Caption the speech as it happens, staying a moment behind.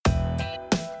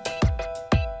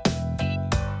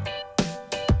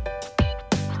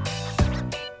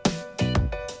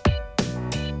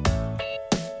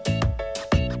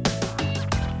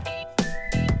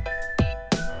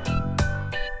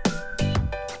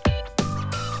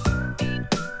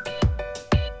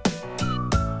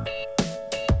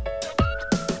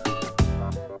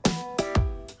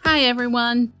Hi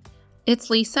everyone,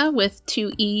 it's Lisa with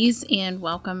 2 E's and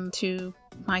welcome to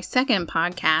my second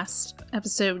podcast,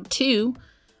 episode 2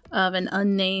 of an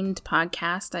unnamed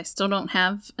podcast. I still don't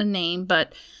have a name,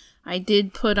 but I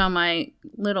did put on my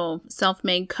little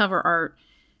self-made cover art,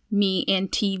 me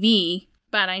and TV,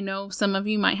 but I know some of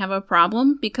you might have a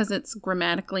problem because it's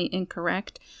grammatically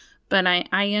incorrect, but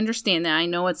I understand that. I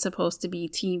know it's supposed to be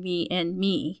TV and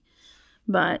me,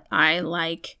 but I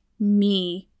like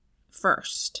me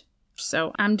first.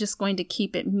 So I'm just going to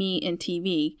keep it me and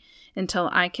TV until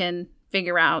I can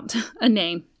figure out a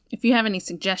name. If you have any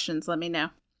suggestions, let me know.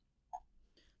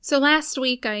 So last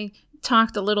week I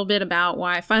talked a little bit about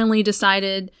why I finally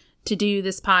decided to do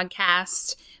this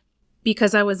podcast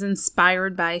because I was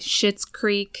inspired by Schitt's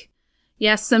Creek.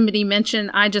 Yes, somebody mentioned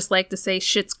I just like to say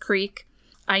Schitt's Creek.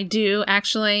 I do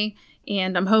actually,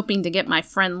 and I'm hoping to get my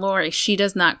friend Lori. She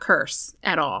does not curse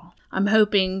at all. I'm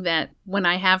hoping that when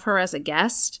I have her as a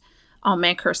guest, I'll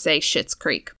make her say Schitt's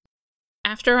Creek.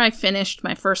 After I finished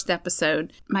my first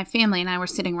episode, my family and I were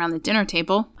sitting around the dinner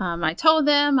table. I told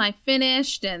them I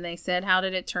finished, and they said, "How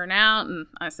did it turn out?" And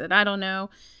I said, "I don't know."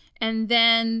 And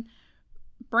then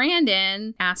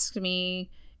Brandon asked me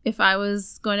if I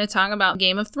was going to talk about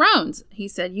Game of Thrones. He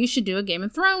said, "You should do a Game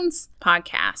of Thrones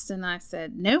podcast." And I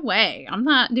said, "No way. I'm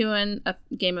not doing a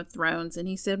Game of Thrones." And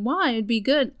he said, "Why? It'd be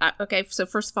good." Okay, so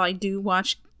first of all, I do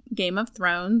watch Game of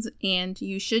Thrones, and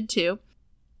you should too.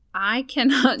 I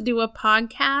cannot do a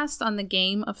podcast on the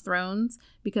Game of Thrones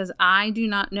because I do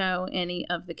not know any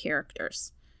of the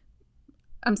characters.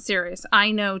 I'm serious.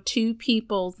 I know 2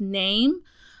 people's name.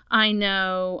 I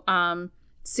know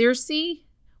Cersei,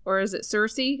 or is it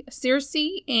Cersei?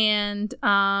 Cersei and,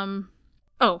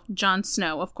 Jon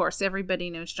Snow. Of course, everybody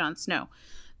knows Jon Snow.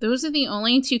 Those are the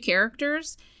only 2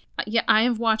 characters. Yeah, I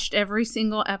have watched every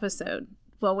single episode.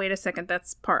 Well, wait a second.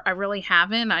 I really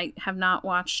haven't. I have not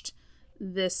watched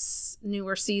this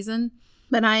newer season,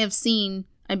 but I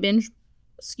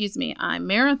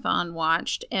marathon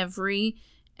watched every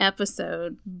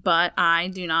episode, but I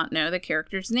do not know the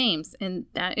characters' names. And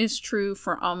that is true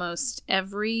for almost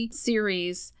every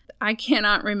series. I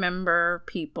cannot remember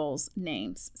people's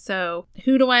names. So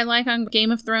who do I like on Game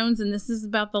of Thrones? And this is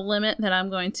about the limit that I'm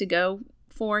going to go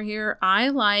for here. I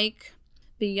like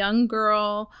the young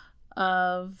girl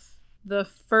of the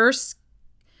first.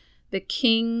 The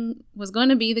king was going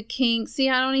to be the king. See,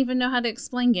 I don't even know how to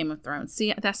explain Game of Thrones.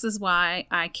 See, this is why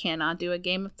I cannot do a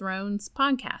Game of Thrones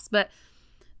podcast. But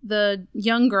the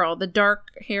young girl, the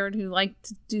dark-haired who liked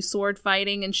to do sword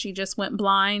fighting, and she just went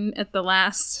blind at the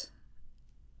last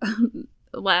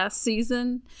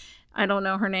season. I don't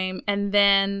know her name. And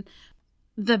then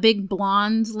the big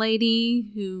blonde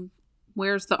lady who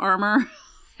wears the armor.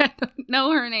 I don't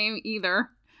know her name either,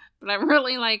 but I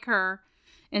really like her.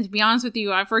 And to be honest with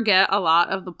you, I forget a lot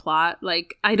of the plot.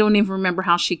 Like, I don't even remember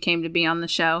how she came to be on the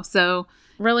show. So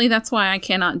really, that's why I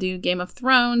cannot do Game of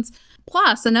Thrones.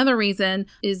 Plus, another reason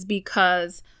is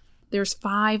because there's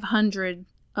 500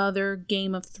 other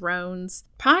Game of Thrones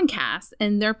podcasts,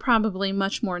 and they're probably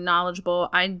much more knowledgeable.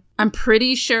 I'm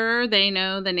pretty sure they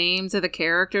know the names of the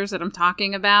characters that I'm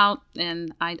talking about.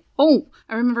 And I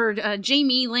remember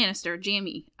Jaime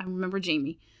Lannister. I remember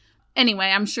Jaime. Anyway,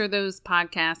 I'm sure those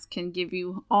podcasts can give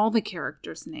you all the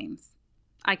characters' names.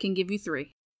 I can give you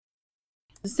 3.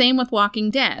 The same with Walking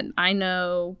Dead. I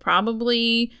know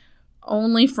probably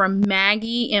only from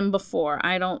Maggie and before.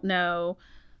 I don't know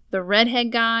the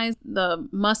redhead guys, the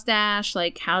mustache,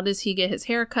 like how does he get his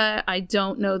hair cut? I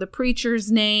don't know the preacher's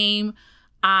name.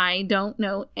 I don't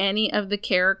know any of the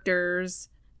characters.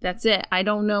 That's it. I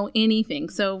don't know anything.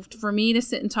 So for me to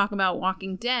sit and talk about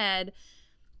Walking Dead,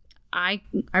 I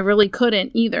really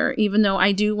couldn't either, even though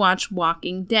I do watch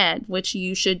Walking Dead, which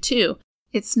you should too.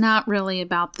 It's not really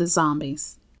about the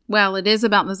zombies. Well, it is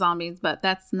about the zombies, but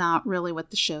that's not really what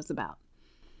the show's about.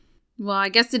 Well, I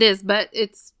guess it is, but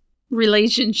it's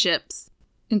relationships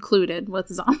included with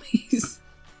zombies.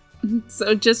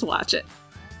 So just watch it.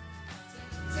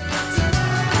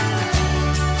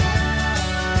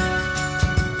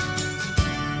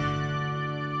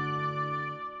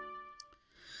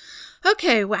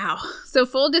 Okay, wow. So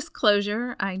full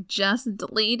disclosure, I just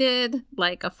deleted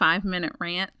like a 5-minute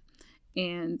rant,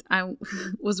 and I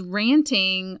was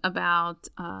ranting about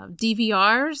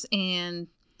DVRs and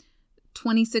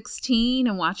 2016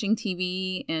 and watching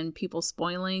TV and people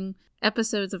spoiling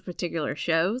episodes of particular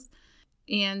shows.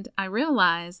 And I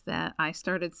realized that I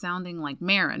started sounding like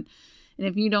Marin. And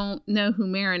if you don't know who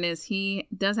Marin is, he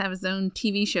does have his own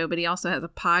TV show, but he also has a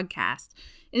podcast.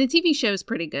 And the TV show is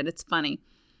pretty good. It's funny.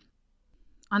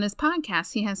 On his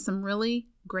podcast, he has some really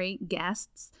great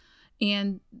guests.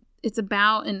 And it's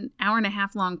about an hour and a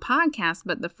half long podcast,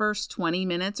 but the first 20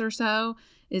 minutes or so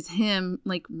is him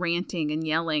like ranting and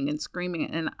yelling and screaming.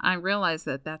 And I realized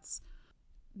that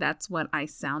that's what I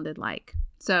sounded like.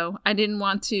 So I didn't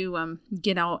want to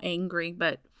get all angry,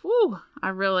 but I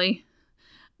really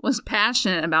was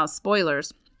passionate about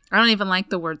spoilers. I don't even like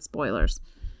the word spoilers.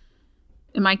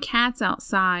 And my cat's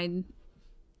outside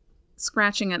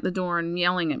scratching at the door and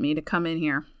yelling at me to come in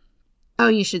here. Oh,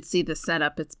 you should see the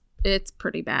setup. It's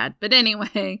pretty bad. But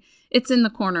anyway, it's in the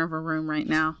corner of a room right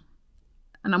now.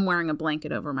 And I'm wearing a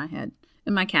blanket over my head.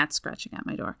 And my cat's scratching at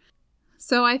my door.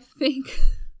 So I think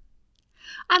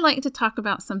I'd like to talk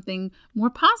about something more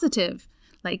positive,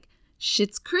 like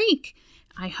Schitt's Creek.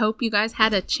 I hope you guys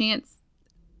had a chance.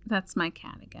 That's my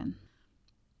cat again.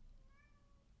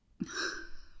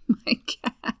 My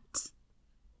cat.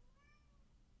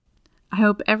 I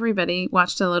hope everybody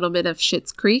watched a little bit of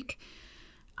Schitt's Creek.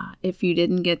 If you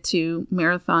didn't get to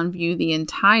marathon view the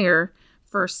entire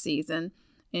first season,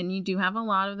 and you do have a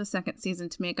lot of the second season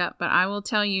to make up, but I will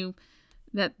tell you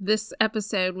that this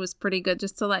episode was pretty good.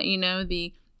 Just to let you know,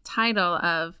 the title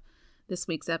of this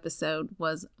week's episode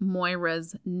was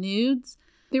Moira's Nudes.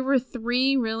 There were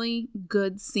 3 really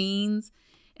good scenes,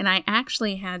 and I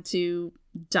actually had to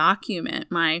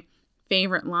document my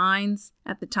favorite lines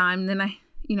at the time. Then I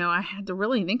had to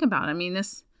really think about it. I mean,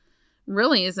 this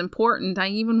really is important. I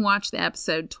even watched the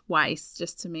episode twice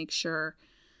just to make sure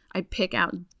I pick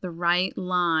out the right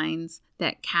lines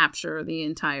that capture the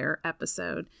entire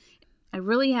episode. I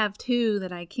really have 2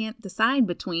 that I can't decide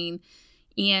between,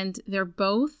 and they're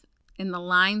both, and the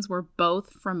lines were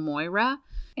both from Moira.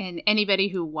 And anybody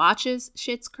who watches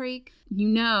Schitt's Creek, you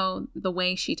know the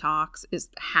way she talks is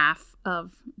half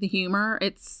of the humor.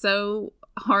 It's so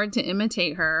hard to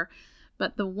imitate her.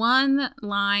 But the one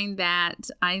line that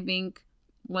I think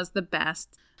was the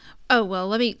best. Oh, well,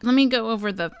 let me go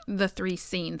over the 3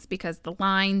 scenes because the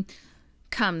line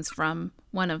comes from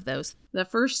one of those. The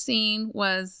first scene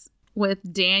was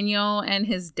with Daniel and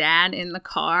his dad in the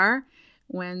car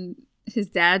when his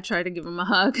dad tried to give him a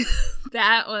hug.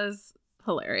 That was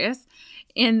hilarious.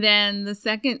 And then the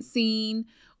second scene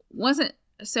wasn't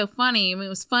so funny. I mean, it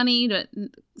was funny, but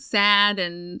sad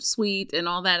and sweet and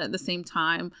all that at the same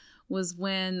time, was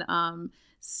when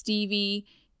Stevie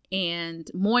and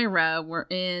Moira were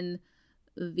in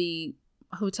the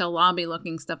hotel lobby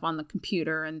looking stuff on the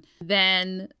computer. And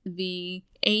then the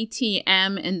ATM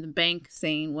and the bank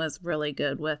scene was really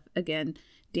good with, again,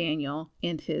 Daniel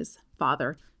and his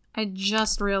father. I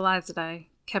just realized that I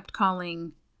kept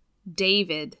calling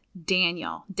David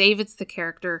Daniel. David's the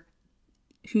character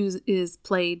who is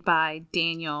played by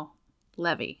Daniel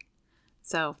Levy.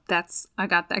 So I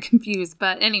got that confused.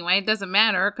 But anyway, it doesn't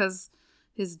matter because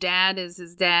his dad is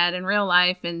his dad in real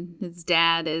life and his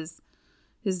dad is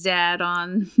his dad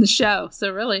on the show.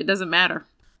 So really, it doesn't matter.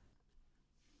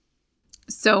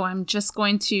 So I'm just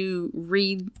going to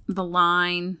read the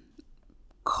line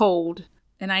cold.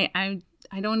 And I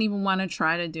don't even want to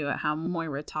try to do it how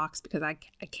Moira talks because I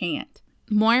can't.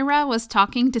 Moira was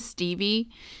talking to Stevie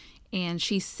and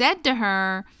she said to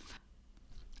her,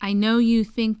 I know you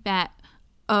think that,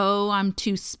 oh, I'm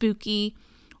too spooky,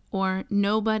 or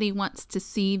nobody wants to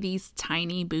see these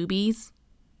tiny boobies.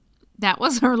 That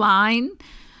was her line.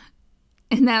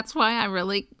 And that's why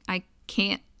I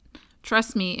can't,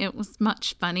 trust me, it was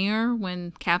much funnier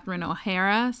when Catherine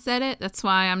O'Hara said it. That's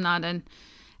why I'm not an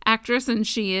actress, and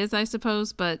she is, I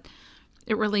suppose, but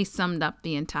it really summed up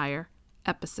the entire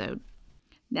episode.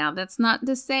 Now, that's not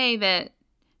to say that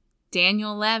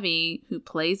Daniel Levy, who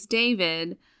plays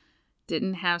David,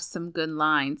 didn't have some good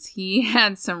lines. He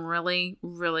had some really,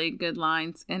 really good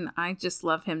lines, and I just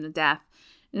love him to death.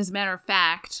 And as a matter of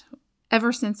fact,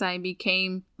 ever since I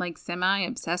became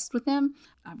semi-obsessed with him,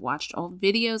 I've watched old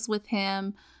videos with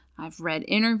him, I've read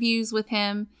interviews with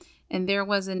him, and there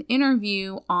was an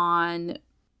interview on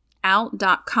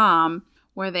Out.com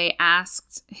where they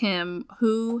asked him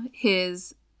who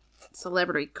his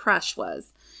celebrity crush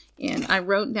was. And I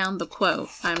wrote down the quote.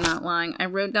 I'm not lying. I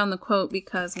wrote down the quote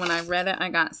because when I read it, I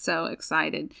got so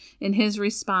excited. And his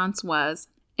response was,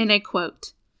 and I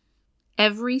quote,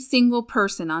 "Every single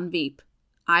person on Veep.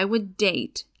 I would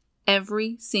date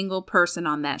every single person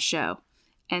on that show."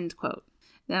 End quote.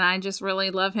 Then I just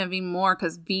really love him even more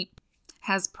because Veep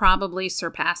has probably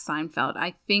surpassed Seinfeld.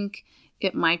 I think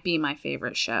it might be my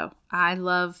favorite show. I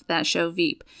love that show,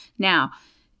 Veep. Now,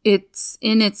 it's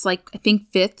in its, I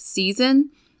think, 5th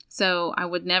season. So I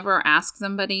would never ask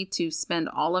somebody to spend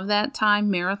all of that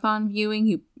time marathon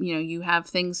viewing. You have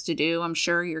things to do. I'm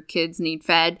sure your kids need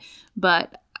fed.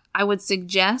 But I would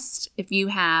suggest if you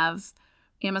have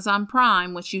Amazon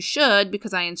Prime, which you should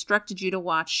because I instructed you to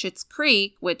watch Schitt's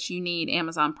Creek, which you need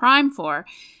Amazon Prime for,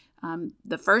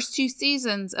 the first 2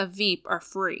 seasons of Veep are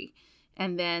free.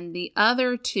 And then the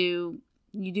other 2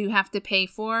 you do have to pay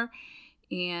for.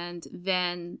 And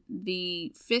then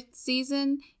the 5th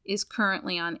season is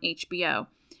currently on HBO,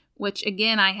 which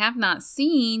again, I have not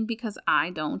seen because I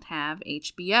don't have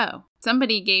HBO.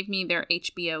 Somebody gave me their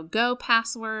HBO Go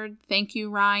password. Thank you,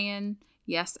 Ryan.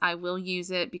 Yes, I will use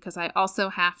it because I also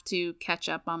have to catch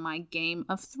up on my Game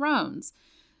of Thrones.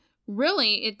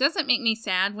 Really, it doesn't make me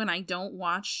sad when I don't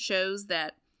watch shows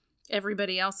that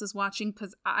everybody else is watching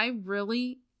because I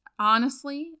really,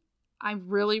 honestly, I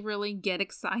really get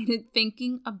excited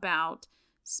thinking about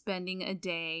spending a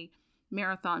day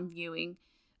marathon viewing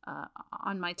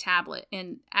on my tablet.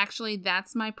 And actually,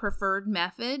 that's my preferred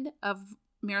method of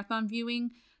marathon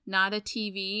viewing. Not a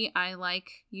TV. I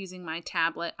like using my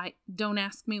tablet. Don't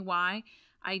ask me why.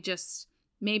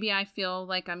 Maybe I feel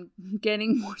like I'm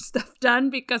getting more stuff done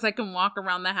because I can walk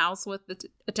around the house with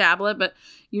a tablet, but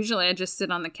usually I just sit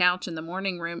on the couch in the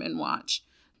morning room and watch.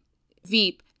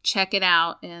 Veep, check it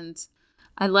out. And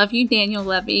I love you, Daniel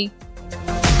Levy.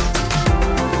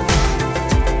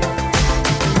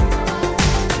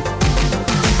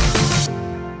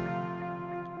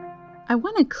 I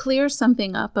want to clear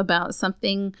something up about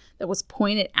something that was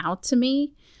pointed out to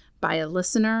me by a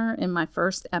listener in my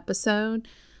first episode.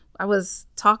 I was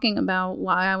talking about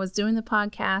why I was doing the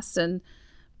podcast and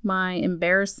my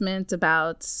embarrassment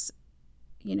about,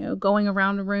 going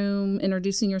around a room,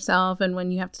 introducing yourself. And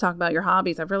when you have to talk about your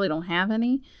hobbies, I really don't have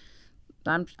any.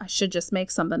 I should just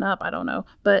make something up. I don't know.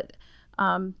 But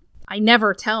I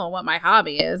never tell what my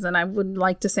hobby is, and I would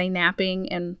like to say napping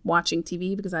and watching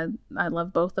TV because I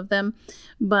love both of them.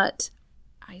 But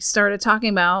I started talking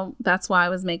about that's why I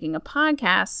was making a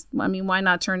podcast. I mean, why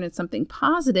not turn it something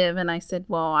positive? And I said,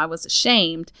 well, I was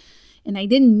ashamed. And I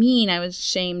didn't mean I was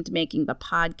ashamed making the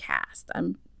podcast.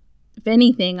 If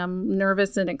anything, I'm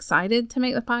nervous and excited to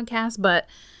make the podcast. But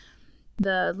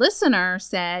the listener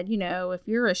said, if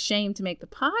you're ashamed to make the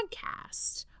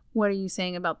podcast, what are you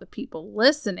saying about the people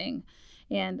listening?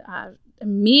 And I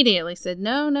immediately said,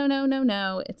 no.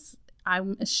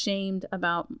 I'm ashamed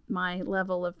about my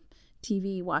level of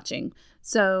TV watching.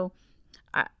 So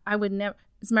I would never,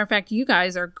 as a matter of fact, you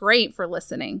guys are great for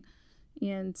listening.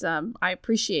 And I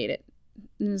appreciate it.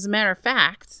 And as a matter of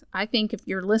fact, I think if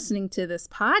you're listening to this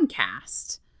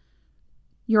podcast,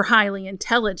 you're highly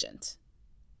intelligent.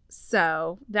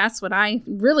 So that's what I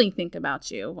really think about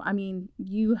you. I mean,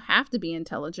 you have to be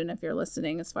intelligent if you're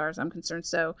listening, as far as I'm concerned.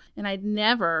 So, and I'd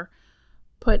never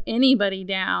put anybody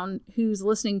down who's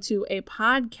listening to a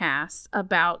podcast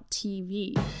about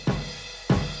TV.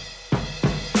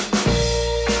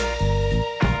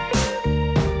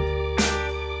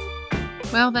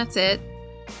 Well, that's it.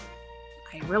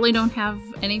 I really don't have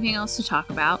anything else to talk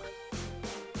about.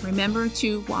 Remember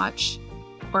to watch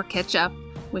or catch up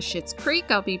with Schitt's Creek.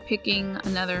 I'll be picking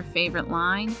another favorite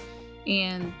line,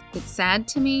 and it's sad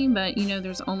to me, but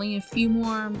there's only a few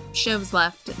more shows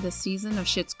left this season of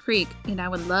Schitt's Creek, and I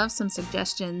would love some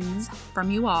suggestions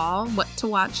from you all what to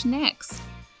watch next.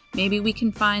 Maybe we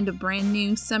can find a brand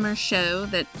new summer show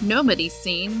that nobody's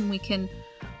seen and we can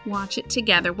watch it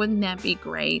together. Wouldn't that be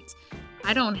great?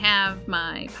 I don't have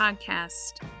my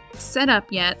podcast set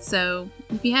up yet, so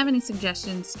if you have any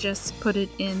suggestions, just put it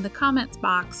in the comments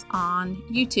box on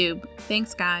YouTube.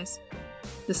 Thanks, guys.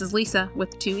 This is Lisa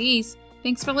with 2 E's.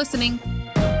 Thanks for listening.